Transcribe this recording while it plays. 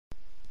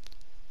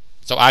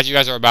So as you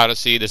guys are about to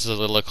see, this is a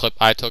little clip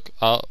I took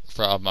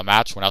from a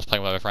match when I was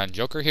playing with my friend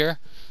Joker here.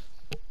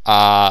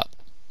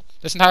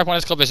 This entire point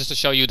of this clip is just to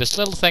show you this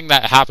little thing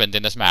that happened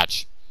in this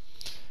match.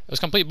 It was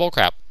complete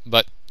bullcrap,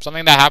 but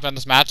something that happened in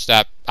this match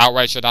that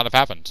outright should not have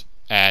happened.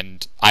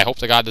 And I hope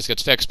to God this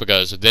gets fixed,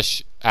 because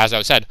this, as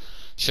I said,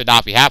 should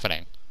not be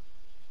happening.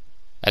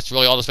 That's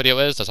really all this video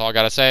is. That's all I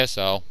gotta say.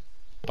 So,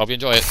 hope you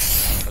enjoy it.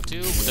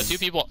 The two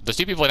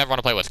people I never want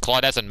to play with,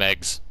 Claudette and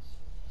Megs.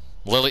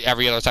 Literally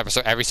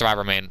every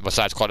survivor main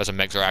besides Claudette and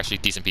Megs are actually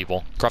decent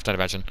people. Corrupt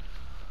Intervention.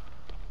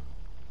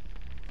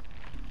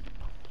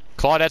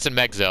 Claudette and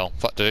Megs though,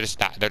 they're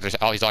just.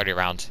 Oh, he's already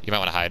around. You might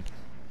want to hide.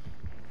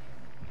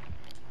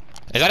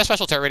 Is that a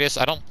special turret radius?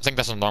 I don't think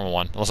that's a normal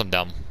one, unless I'm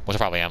dumb, which I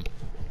probably am.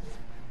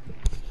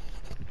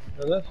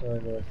 No, that's not a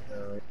turret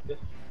radius.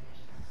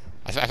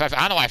 I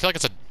don't know. I feel like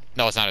it's a.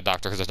 No, it's not a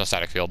doctor because there's no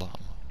static field. I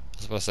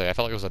was supposed to say. I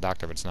felt like it was a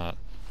doctor, but it's not.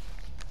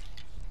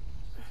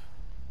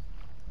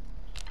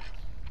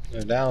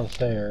 They're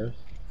downstairs.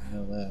 I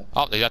know that.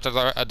 Oh, they got to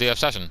the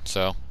obsession.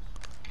 So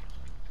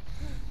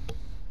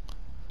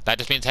that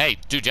just means, hey,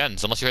 do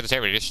gens. Unless you heard the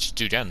turret radius, just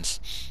do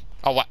gens.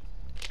 Oh, what?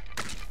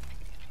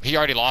 He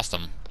already lost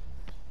them.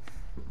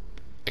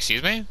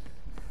 Excuse me?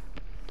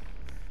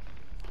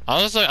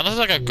 Unless it's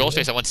like a ghost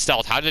face that went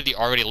stealth, how did he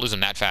already lose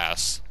him that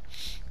fast?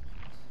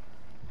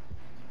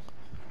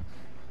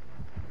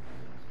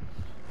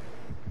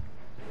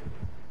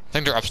 I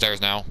think they're upstairs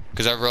now,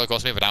 because they're really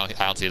close to me, but I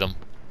don't see them.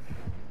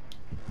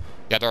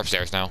 Yeah, they're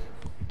upstairs now.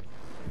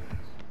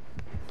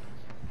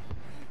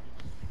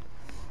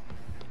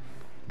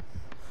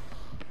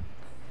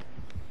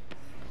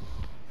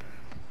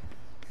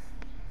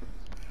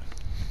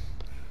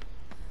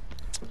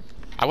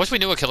 I wish we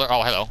knew a killer.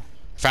 Oh, hello.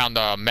 Found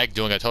Meg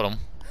doing a totem.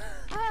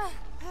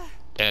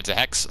 And it's a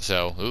hex,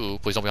 so ooh,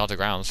 please don't be haunted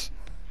grounds.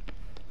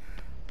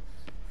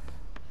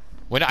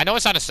 I know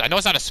it's not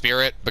a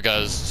spirit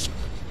because.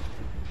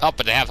 Oh,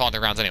 but they have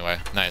haunted grounds anyway.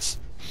 Nice.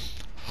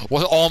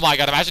 Well, oh my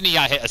god! Imagine he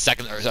got hit a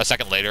second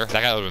later.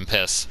 That guy would have been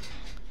pissed.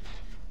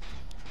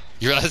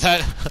 You realize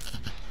that?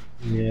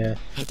 Yeah.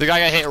 The guy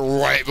got hit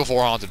right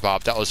before haunted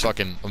pop. That was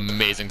fucking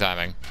amazing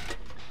timing.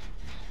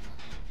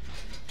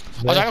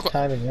 Best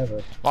timing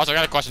ever. Also, I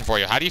got a question for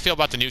you. How do you feel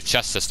about the new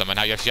chest system and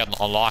how you actually have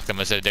to unlock them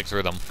instead of dig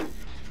through them?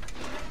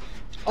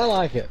 I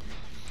like it.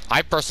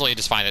 I personally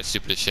just find it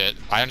stupid as shit.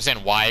 I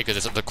understand why,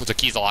 because the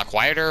key's a lot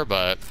quieter,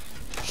 but.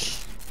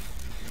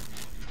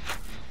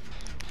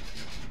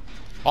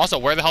 Also,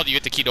 where the hell do you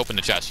get the key to open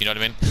the chest? You know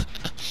what I mean?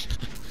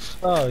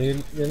 Oh,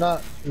 you're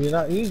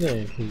not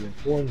using a key. You're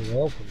forcing it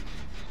open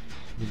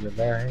with your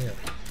bare hand.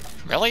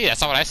 Really?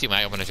 That's not what I see when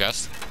I open a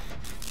chest.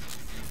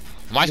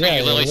 On my screen,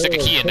 you literally stick a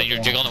key and then you're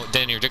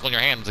jiggling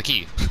your hand with the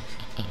key.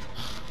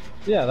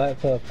 Yeah,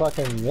 that's a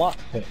fucking lock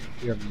pick.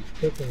 You're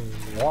picking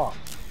the lock.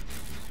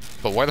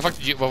 But where the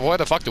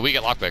fuck do we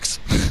get lockpicks?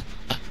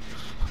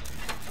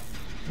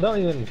 Don't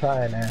even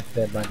try and ask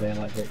Dead by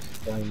Daylight to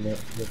explain it.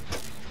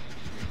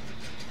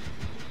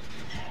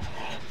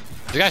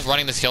 The guy's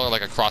running this killer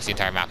like across the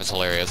entire map is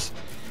hilarious.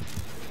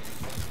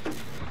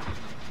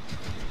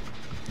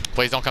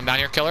 Please don't come down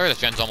here, killer. This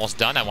gen's almost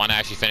done. I want to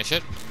actually finish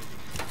it.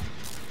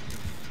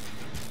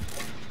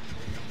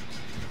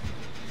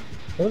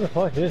 Who the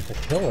fuck is the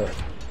killer?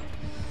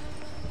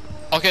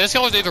 Okay, this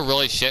killer's either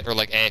really shit or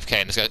like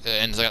AFK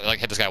and like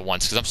hit this guy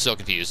once, because I'm so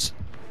confused.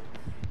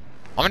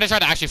 I'm gonna try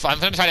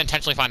to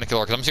intentionally find the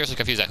killer, because I'm seriously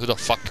confused at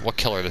what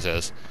killer this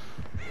is.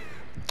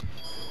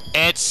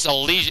 It's a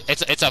legion.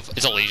 It's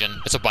a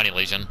legion. It's a bunny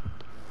legion.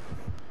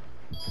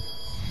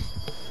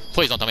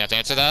 Please don't tell me I have to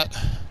answer that.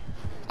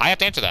 I have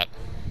to answer that.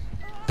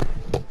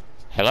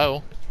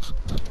 Hello?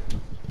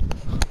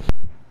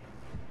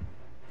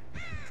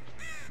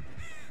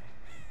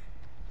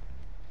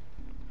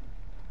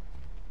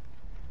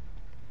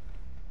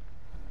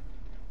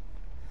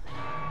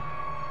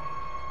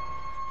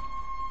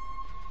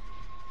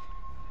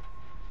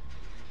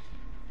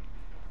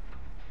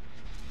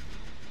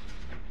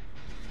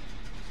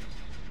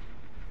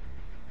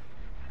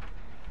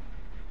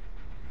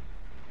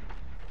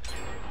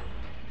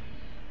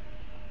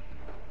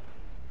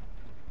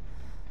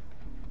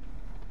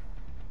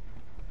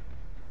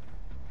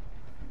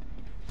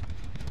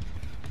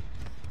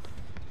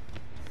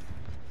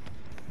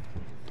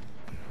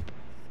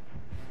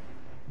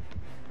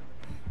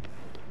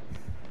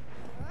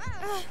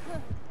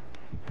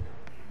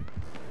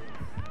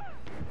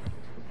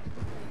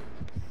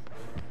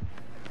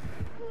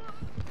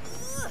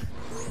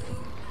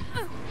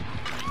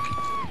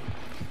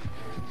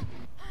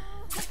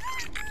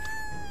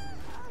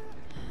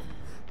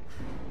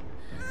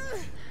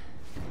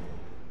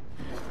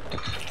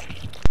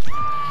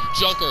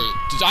 Joker,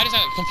 I just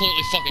got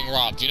completely fucking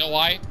robbed. You know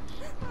why?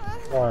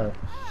 Why?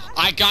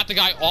 I got the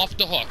guy off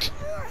the hook,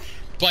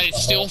 but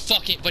it's still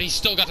fucking. But he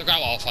still got the grab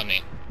off on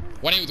me.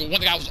 When the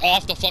guy was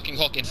off the fucking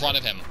hook in front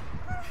of him.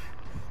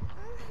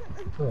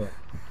 Huh.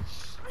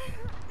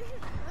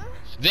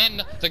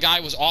 Then the guy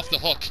was off the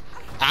hook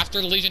after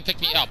the Legion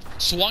picked me up.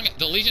 Swung.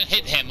 The Legion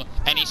hit him,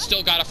 and he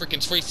still got a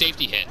freaking free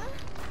safety hit.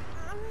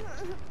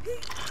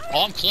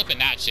 Oh, I'm clipping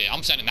that shit.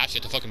 I'm sending that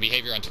shit to fucking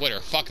behavior on Twitter.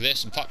 Fuck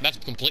this and fuck, that's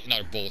completely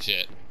utter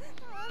bullshit.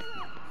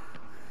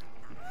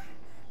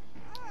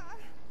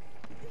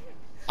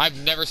 I've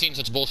never seen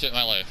such bullshit in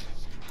my life.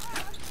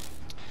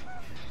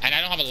 And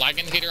I don't have a lag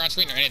indicator on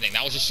screen or anything.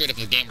 That was just straight up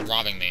the game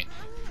robbing me.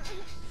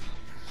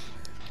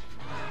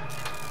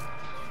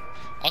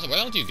 Also, where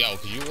the hell did you go?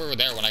 Because you were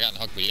there when I got in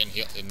hook, but you didn't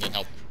heal, it didn't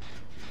help.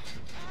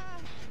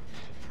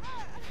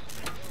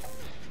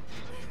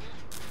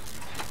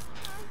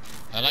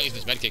 I'm not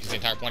using this medkit because the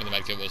entire point of the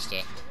medkit was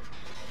to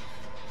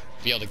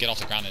be able to get off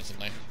the ground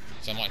instantly.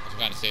 So I'm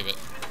trying to save it.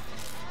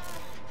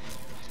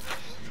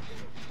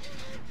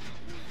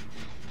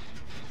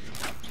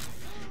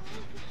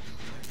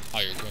 Oh,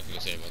 you're going through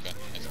the save, okay.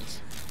 Makes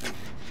sense.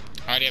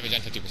 I already have a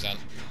gen 50%.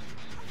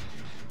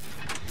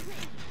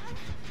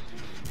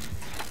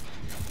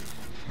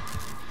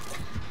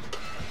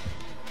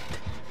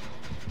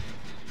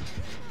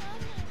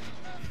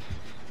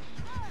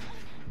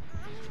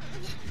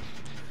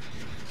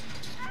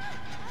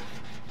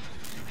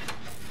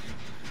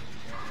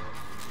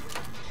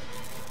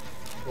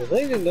 The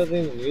Legion doesn't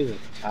even use its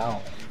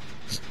power.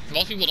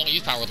 Most people don't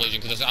use power with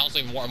Legion because it's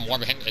honestly more of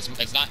a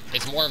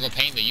it's more of a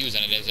pain to use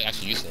than it is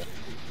actually useful.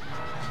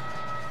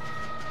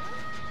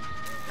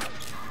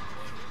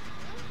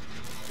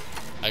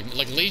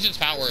 Like Legion's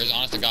power is,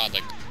 honest to God,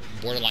 like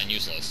borderline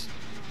useless.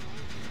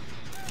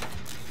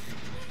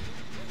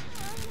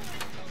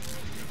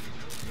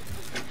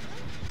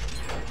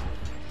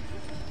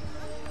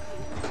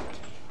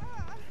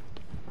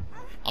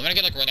 I'm gonna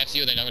get like right next to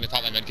you, then I'm gonna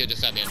pop my medkit just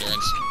to have the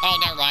endurance. Oh,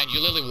 never mind.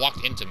 You literally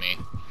walked into me.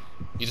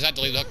 You just had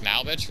to leave the hook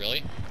now, bitch?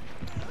 Really?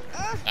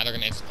 Now they're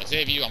gonna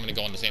save you. I'm gonna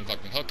go on the same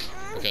fucking hook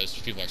because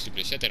people are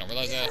stupid as shit. They don't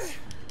realize that.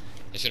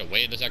 They should have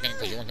waited a second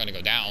because you weren't gonna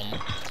go down.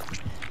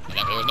 And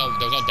there was no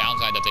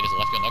downside that they just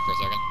left you on the hook for a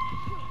second.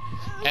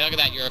 Hey, look at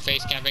that. You're a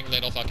face camping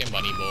little fucking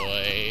bunny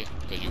boy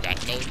because you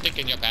got no dick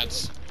in your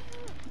pants.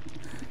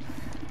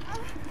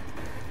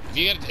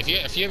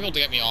 If you're able to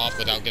get me off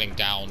without getting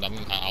downed,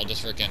 I'll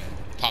just freaking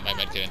pop my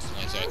medkit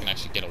instantly so I can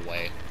actually get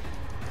away.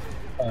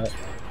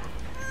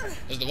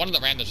 There's the one of the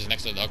randoms is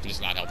next to the hook, but it's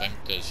not helping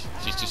because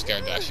she's too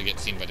scared to actually get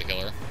seen by the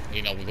killer.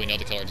 You know, we know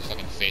the killer just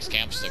fucking face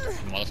camps like a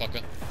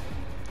motherfucker.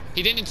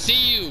 He didn't see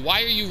you.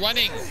 Why are you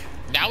running?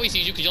 Now he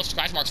sees you because you'll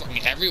scratch marks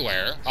fucking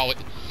everywhere. Oh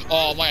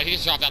my God, he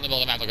just dropped down the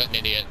middle of the map like an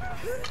idiot.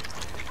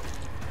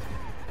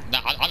 Nah,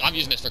 I'm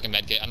using this freaking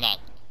medkit. I'm not.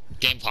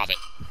 Game pop it.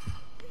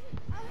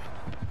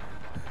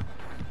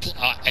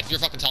 If you're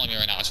fucking telling me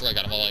right now, I swear to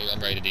God,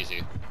 I'm ready to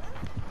DC.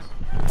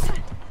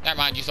 Never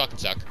mind, you fucking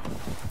suck.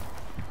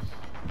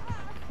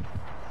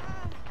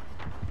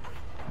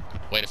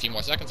 Wait a few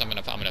more seconds, I'm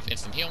gonna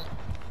instant heal.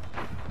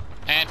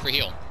 And free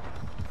heal.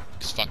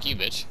 Cause fuck you,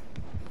 bitch.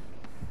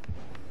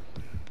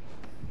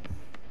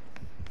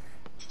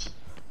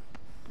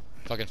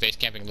 Fucking face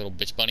camping little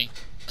bitch bunny.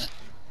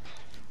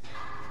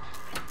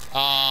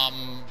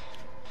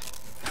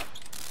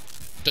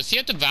 Does he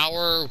have to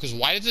devour? Because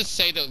why does it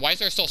say that? Why is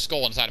there still a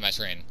skull inside of my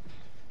screen?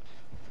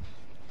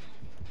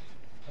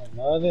 I have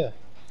no idea.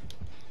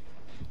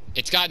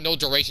 It's got no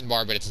duration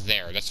bar, but it's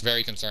there. That's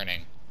very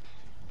concerning.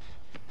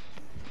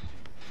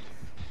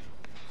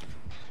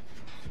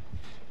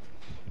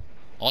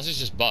 Unless it's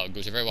just bugged,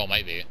 which it very well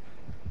might be.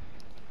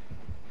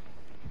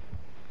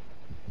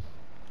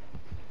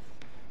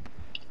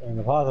 And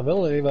the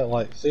possibility, but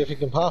like, see if you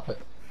can pop it.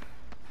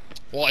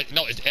 Well,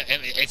 no,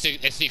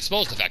 it's the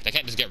exposed effect. I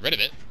can't just get rid of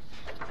it.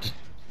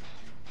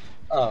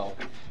 Oh.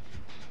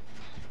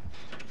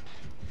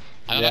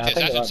 I don't have the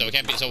accession, so it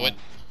can't be. So it,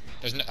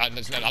 there's no, I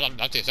don't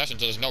have the accession,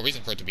 so there's no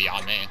reason for it to be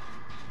on me.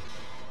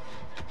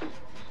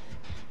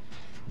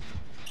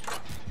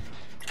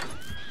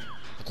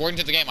 According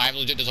to the game, I am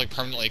legit just like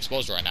permanently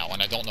exposed right now,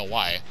 and I don't know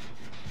why.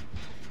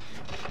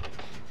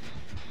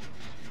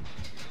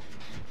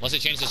 Unless they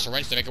change the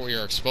syringe to make it where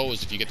you're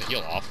exposed if you get the heal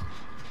off.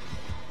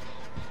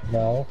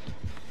 No.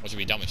 Which would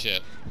be dumb as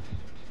shit.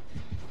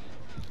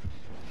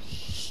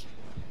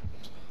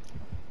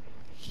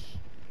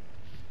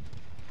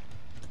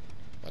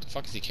 What the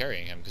fuck is he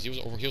carrying him? Because he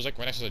was like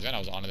right next to the gen I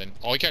was on, and then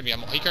he carried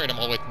him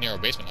all the way near a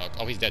basement hook.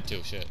 Oh, he's dead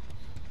too. Shit.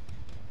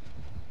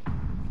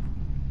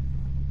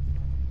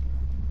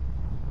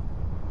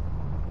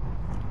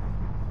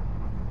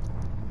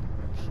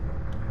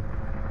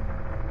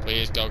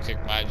 Please don't kick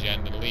my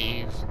gen to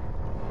leave.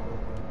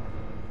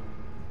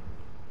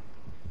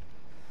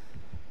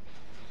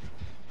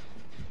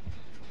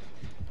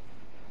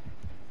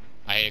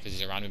 I hate it because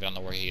he's around me, but I don't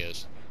know where he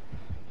is.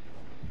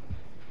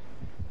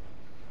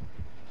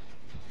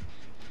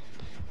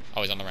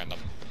 Oh, he's on the random.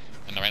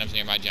 And the random's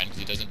near my gen because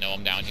he doesn't know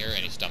I'm down here and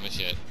he's dumb as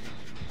shit.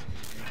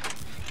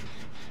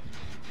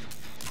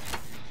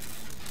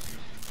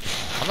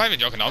 I'm not even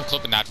joking, I'm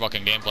clipping that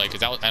fucking gameplay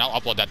because and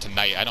I'll upload that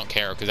tonight. I don't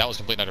care because that was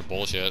complete utter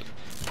bullshit.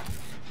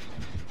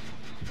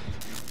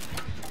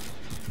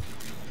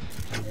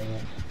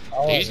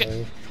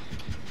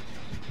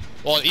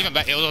 Well,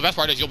 the best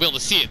part is you'll be able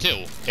to see it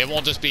too. It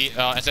won't just be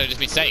instead of just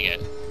me saying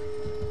it.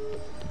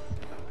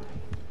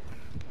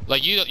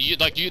 Like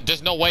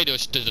there's no way to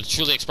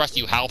truly express to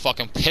you how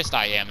fucking pissed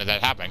I am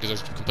that happened, because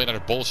there's complete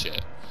utter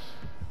bullshit.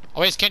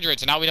 Oh, he's Kindred,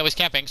 so now we know he's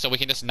camping, so we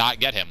can just not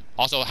get him.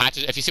 Also, Hatch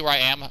is, if you see where I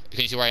am, can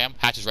you see where I am?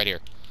 Hatch is right here.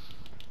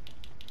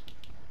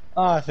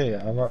 Oh, I see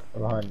it. I'm right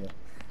behind you.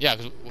 Yeah,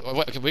 cause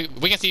we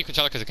can see each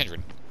other because of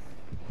Kindred.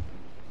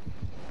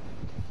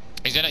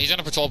 He's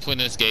gonna patrol between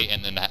this gate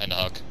and the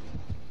hook.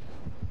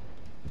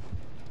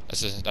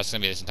 That's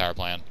gonna be his entire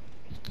plan.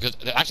 Because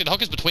actually, the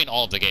hook is between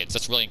all of the gates.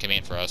 That's really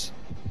inconvenient for us.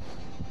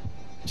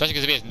 Especially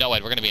because if he has no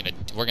head, we're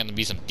gonna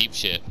be some deep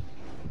shit.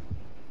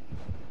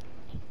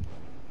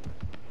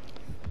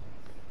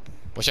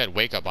 Wish I had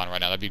wake up on right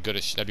now. That'd be good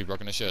as that'd be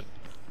broken as shit.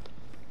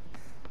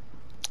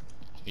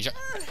 I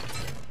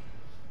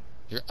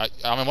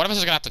mean, one of us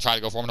is gonna have to try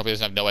to go for him. Nobody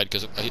doesn't have no head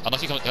because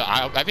unless he comes,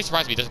 I'd be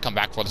surprised if he doesn't come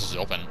back before this is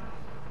open.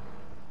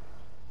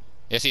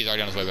 Yes, he's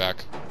already on his way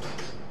back.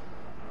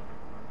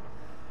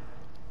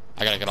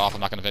 I gotta get off.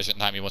 I'm not gonna finish it in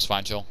time. He wants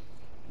fine chill.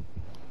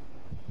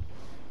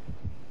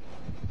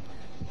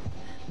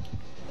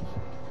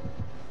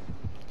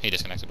 He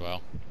disconnected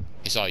well.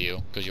 He saw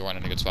you because you weren't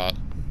in a good spot.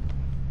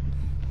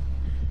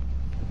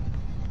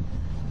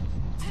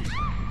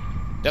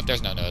 Yep,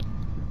 there's no node.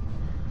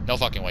 No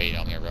fucking way you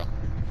know I'm here, bro.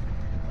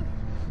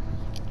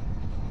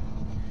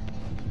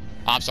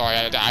 I'm sorry,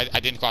 I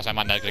didn't cross my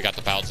mind that I could've got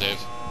the foul save.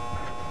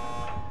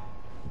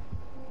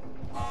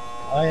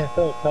 I am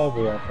so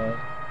Toby, I think.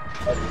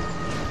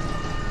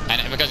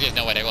 And because he has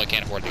no way, they really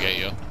can't afford to get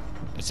you.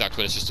 It sucks,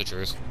 but it's just the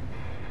truth.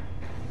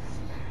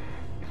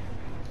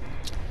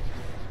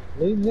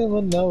 Leave him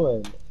with no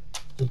end.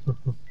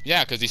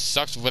 Yeah, because he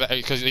sucks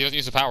because he doesn't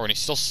use the power and he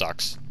still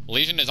sucks.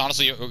 Legion is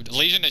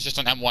just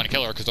an M1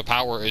 killer because the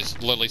power is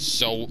literally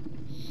so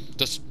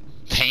just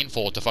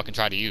painful to fucking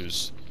try to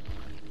use.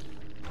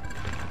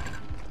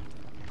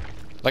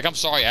 Like, I'm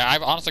sorry, I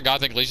honestly gotta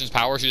think Legion's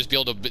power should just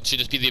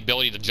be the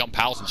ability to jump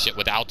pals and shit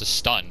without the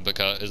stun,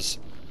 because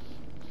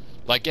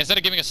like instead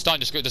of giving a stun,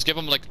 just give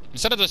him like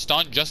instead of the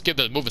stun, just give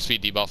the movement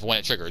speed debuff when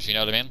it triggers. You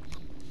know what I mean?